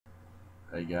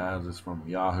Hey guys, it's from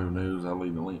Yahoo News. I'll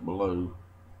leave the link below.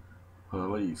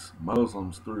 Police: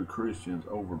 Muslims threw Christians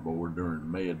overboard during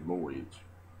mad voyage.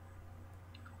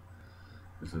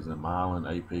 This is in Milan,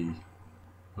 AP.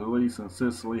 Police in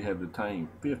Sicily have detained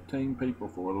 15 people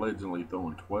for allegedly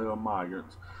throwing 12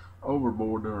 migrants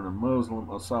overboard during a Muslim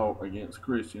assault against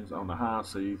Christians on the high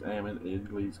seas amid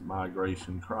Italy's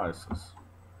migration crisis.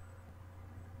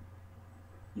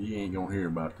 You ain't gonna hear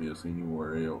about this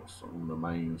anywhere else on the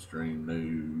mainstream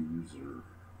news or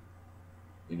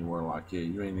anywhere like that.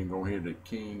 You ain't even gonna hear the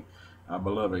king, our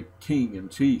beloved king in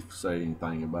chief, say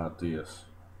anything about this.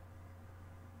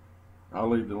 I'll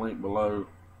leave the link below.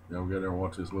 Y'all go there and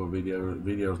watch this little video. The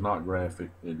video's not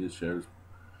graphic. It just shows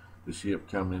the ship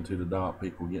coming into the dock,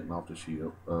 people getting off the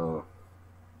ship. I'll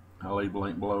leave the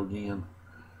link below again.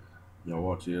 Y'all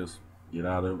watch this. Get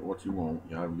out of it what you want.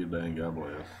 Y'all have a good day and God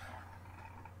bless.